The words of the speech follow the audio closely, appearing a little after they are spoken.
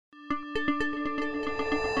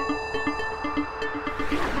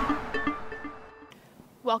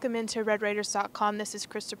Welcome into RedRaiders.com. This is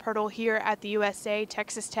Krista Pirtle here at the USA.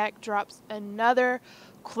 Texas Tech drops another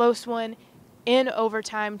close one in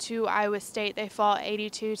overtime to Iowa State. They fall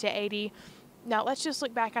 82-80. Now let's just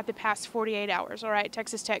look back at the past 48 hours. All right,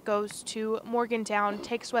 Texas Tech goes to Morgantown,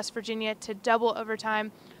 takes West Virginia to double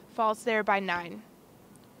overtime, falls there by 9.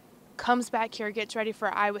 Comes back here, gets ready for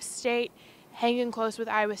Iowa State, hanging close with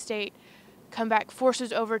Iowa State. Come back,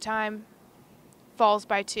 forces overtime, falls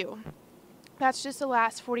by 2. That's just the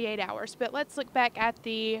last 48 hours. But let's look back at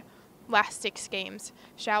the last 6 games,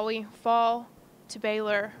 shall we? Fall to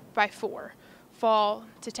Baylor by 4. Fall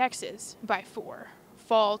to Texas by 4.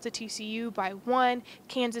 Fall to TCU by 1.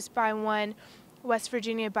 Kansas by 1. West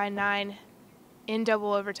Virginia by 9 in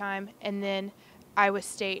double overtime. And then Iowa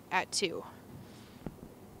State at 2.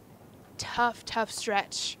 Tough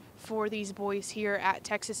stretch for these boys here at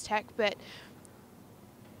Texas Tech. But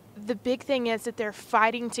the big thing is that they're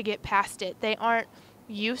fighting to get past it. They aren't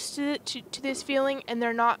used to this feeling, and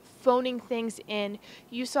they're not phoning things in.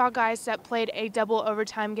 You saw guys that played a double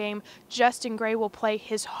overtime game. Justin Gray will play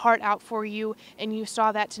his heart out for you, and you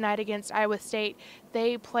saw that tonight against Iowa State.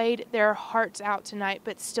 They played their hearts out tonight,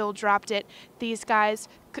 but still dropped it. These guys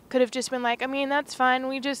could have just been like, I mean, that's fine.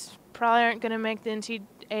 We just probably aren't going to make the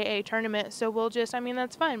NCAA tournament, so we'll just, I mean,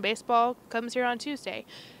 that's fine. Baseball comes here on Tuesday.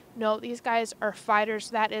 No, these guys are fighters.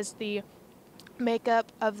 That is the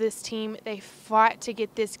makeup of this team. They fought to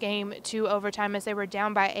get this game to overtime as they were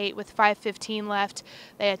down by 8 with 5:15 left.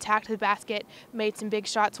 They attacked the basket, made some big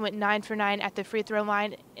shots, went 9 for 9 at the free throw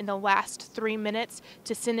line in the last 3 minutes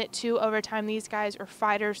to send it to overtime. These guys are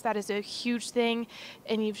fighters. That is a huge thing,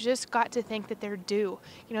 and you've just got to think that they're due.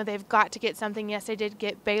 You know, they've got to get something. Yes, they did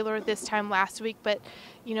get Baylor this time last week, but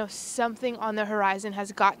you know, something on the horizon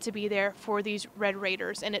has got to be there for these Red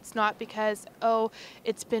Raiders, and it's not because, oh,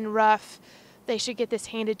 it's been rough, they should get this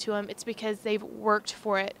handed to them. It's because they've worked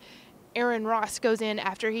for it. Aaron Ross goes in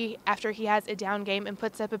after he has a down game and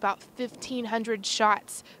puts up about 1,500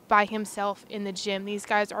 shots by himself in the gym. These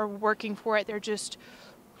guys are working for it. They're just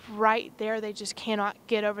right there. They just cannot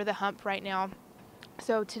get over the hump right now.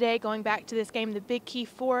 So today, going back to this game, the big key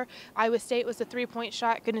for Iowa State was the 3-point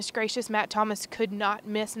shot. Goodness gracious, Matt Thomas could not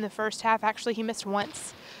miss in the first half. Actually, he missed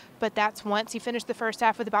once, but that's once. He finished the first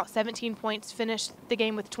half with about 17 points, finished the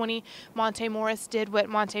game with 20. Monte Morris did what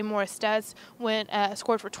Monte Morris does,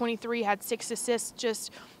 scored for 23, had 6 assists,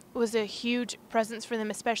 just was a huge presence for them,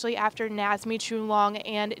 especially after Nazmi Trulong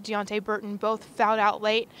and Deontay Burton both fouled out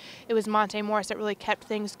late. It was Monte Morris that really kept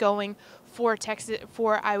things going for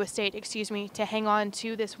Iowa State, to hang on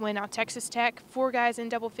to this win. Now Texas Tech, 4 guys in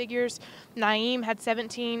double figures. Naeem had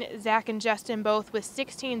 17, Zach and Justin both with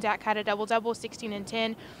 16. Zach had a double-double, 16 and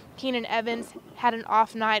 10. Keenan Evans had an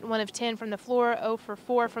off night, 1 of 10 from the floor, 0 for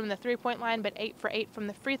 4 from the three-point line, but 8 for 8 from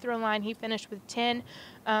the free throw line. He finished with 10.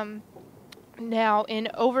 Now, in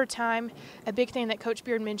overtime, a big thing that Coach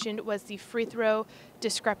Beard mentioned was the free throw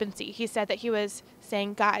discrepancy. He said that he was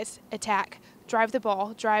saying, guys, attack, drive the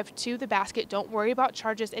ball, drive to the basket, don't worry about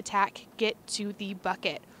charges, attack, get to the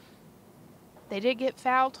bucket. They did get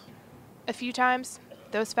fouled a few times.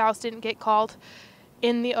 Those fouls didn't get called.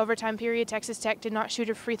 In the overtime period, Texas Tech did not shoot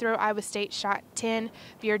a free throw. Iowa State shot 10.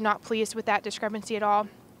 Beard not pleased with that discrepancy at all.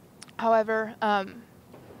 However,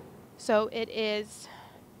 so it is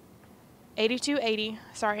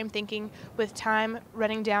 82-80, with time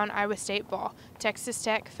running down Iowa State ball. Texas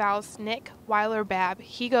Tech fouls Nick Weiler-Babb.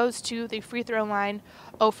 He goes to the free throw line,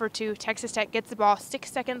 0 for 2. Texas Tech gets the ball, 6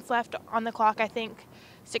 seconds left on the clock,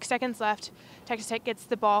 6 seconds left. Texas Tech gets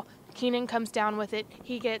the ball. Keenan comes down with it.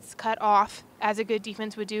 He gets cut off, as a good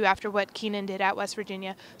defense would do after what Keenan did at West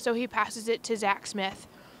Virginia. So he passes it to Zach Smith.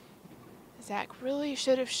 Zach really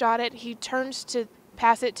should have shot it. He turns to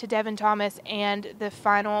pass it to Devin Thomas, and the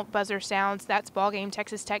final buzzer sounds. That's ball game.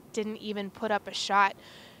 Texas Tech didn't even put up a shot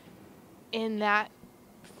in that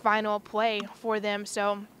final play for them,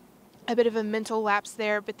 so a bit of a mental lapse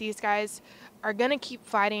there, but these guys are going to keep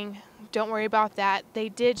fighting. Don't worry about that. They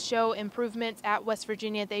did show improvements at West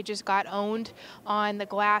Virginia. They just got owned on the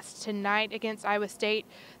glass tonight against Iowa State.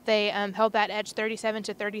 They held that edge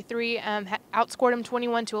 37-33, outscored them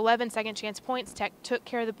 21-11, second chance points. Tech took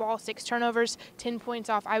care of the ball, 6 turnovers, 10 points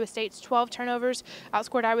off Iowa State's 12 turnovers,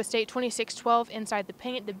 outscored Iowa State 26-12 inside the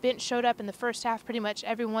paint. The bench showed up in the first half, pretty much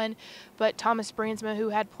everyone but Thomas Brandsma, who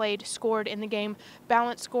had played, scored in the game.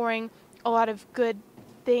 Balanced scoring, a lot of good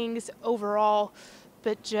things overall,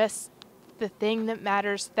 but just the thing that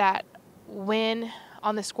matters, that win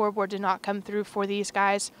on the scoreboard did not come through for these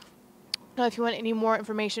guys. If you want any more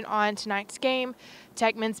information on tonight's game,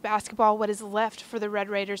 Tech men's basketball, what is left for the Red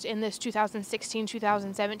Raiders in this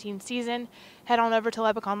 2016-2017 season, head on over to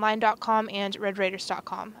LubbockOnline.com and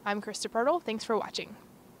RedRaiders.com. I'm Krista Pirtle. Thanks for watching.